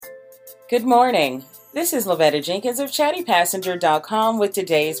Good morning. This is Lavetta Jenkins of ChattyPassenger.com with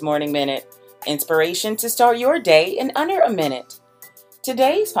today's Morning Minute. Inspiration to start your day in under a minute.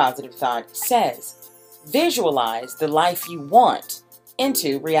 Today's positive thought says, visualize the life you want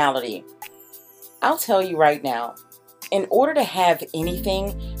into reality. I'll tell you right now, in order to have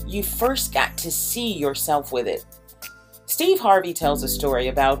anything, you first got to see yourself with it. Steve Harvey tells a story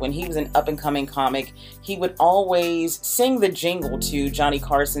about when he was an up-and-coming comic, he would always sing the jingle to Johnny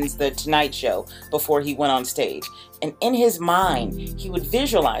Carson's The Tonight Show before he went on stage. And in his mind, he would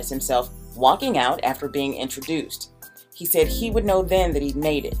visualize himself walking out after being introduced. He said he would know then that he'd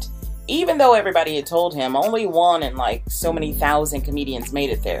made it. Even though everybody had told him only one in like so many thousand comedians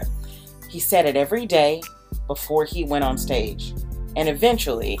made it there. He said it every day before he went on stage. And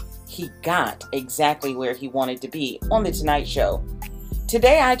eventually, he got exactly where he wanted to be on The Tonight Show.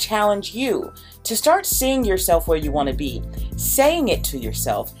 Today, I challenge you to start seeing yourself where you want to be, saying it to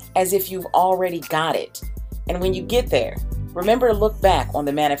yourself as if you've already got it. And when you get there, remember to look back on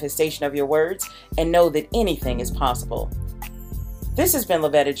the manifestation of your words and know that anything is possible. This has been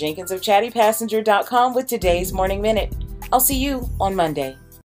Lavetta Jenkins of ChattyPassenger.com with today's Morning Minute. I'll see you on Monday.